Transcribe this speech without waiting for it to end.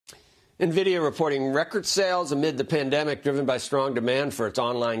Nvidia reporting record sales amid the pandemic, driven by strong demand for its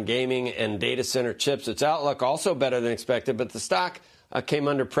online gaming and data center chips. Its outlook also better than expected, but the stock came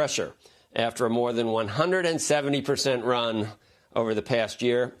under pressure after a more than 170% run over the past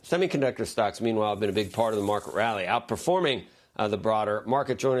year. Semiconductor stocks, meanwhile, have been a big part of the market rally, outperforming the broader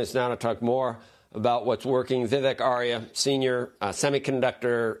market. Joining us now to talk more about what's working, Vivek Arya, senior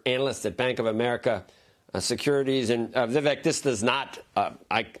semiconductor analyst at Bank of America Securities. And Vivek, this does not,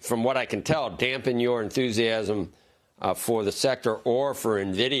 from what I can tell, dampen your enthusiasm for the sector or for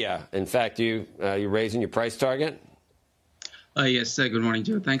Nvidia. In fact, you're raising your price target? Yes, good morning,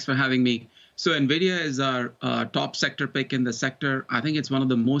 Joe. Thanks for having me. So Nvidia is our top sector pick in the sector. I think it's one of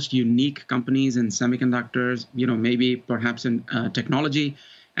the most unique companies in semiconductors, maybe perhaps in technology.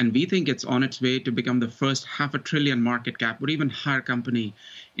 And we think it's on its way to become the first $500 billion market cap or even higher company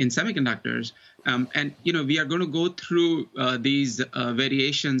in semiconductors. And we are going to go through these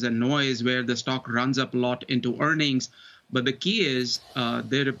variations and noise where the stock runs up a lot into earnings. But the key is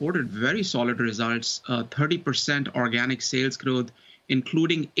they reported very solid results, 30% organic sales growth,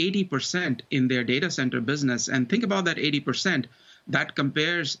 including 80% in their data center business. And think about that 80%. That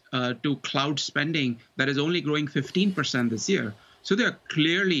compares to cloud spending that is only growing 15% this year. So they're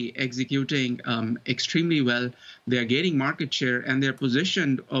clearly executing extremely well. They're gaining market share, and they're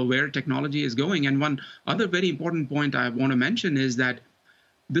positioned where technology is going. And one other very important point I want to mention is that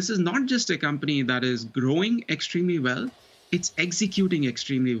this is not just a company that is growing extremely well. It's executing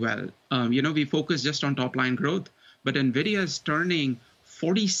extremely well. We focus just on top-line growth, but NVIDIA is turning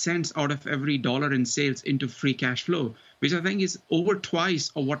 40 cents out of every dollar in sales into free cash flow, which I think is over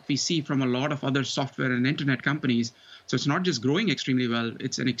twice of what we see from a lot of other software and internet companies. So it's not just growing extremely well,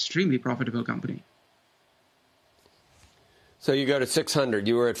 it's an extremely profitable company. So you go to 600,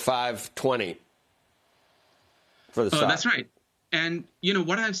 you were at 520 for the stock. That's right. And,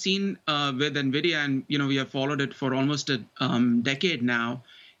 what I've seen with NVIDIA, and, we have followed it for almost a decade now,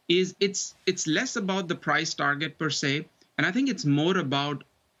 is it's less about the price target per se. And I think it's more about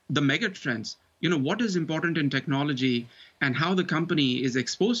the mega trends. What is important in technology and how the company is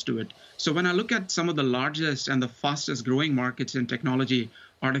exposed to it. So when I look at some of the largest and the fastest growing markets in technology,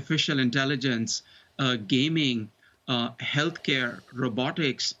 artificial intelligence, gaming, healthcare,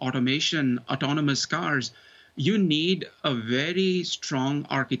 robotics, automation, autonomous cars, you need a very strong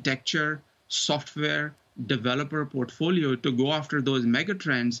architecture, software, developer portfolio to go after those mega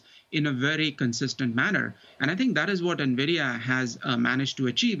trends in a very consistent manner. And I think that is what NVIDIA has managed to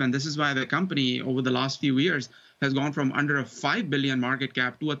achieve. And this is why the company over the last few years has gone from under a $5 billion market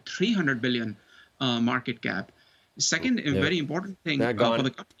cap to a $300 billion market cap. Second, a very important thing for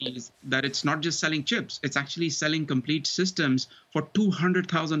the company is that it's not just selling chips. It's actually selling complete systems for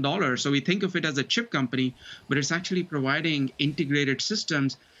 $200,000. So we think of it as a chip company, but it's actually providing integrated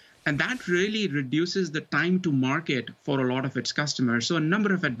systems. And that really reduces the time to market for a lot of its customers. So a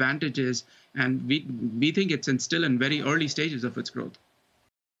number of advantages, and we think it's still in very early stages of its growth.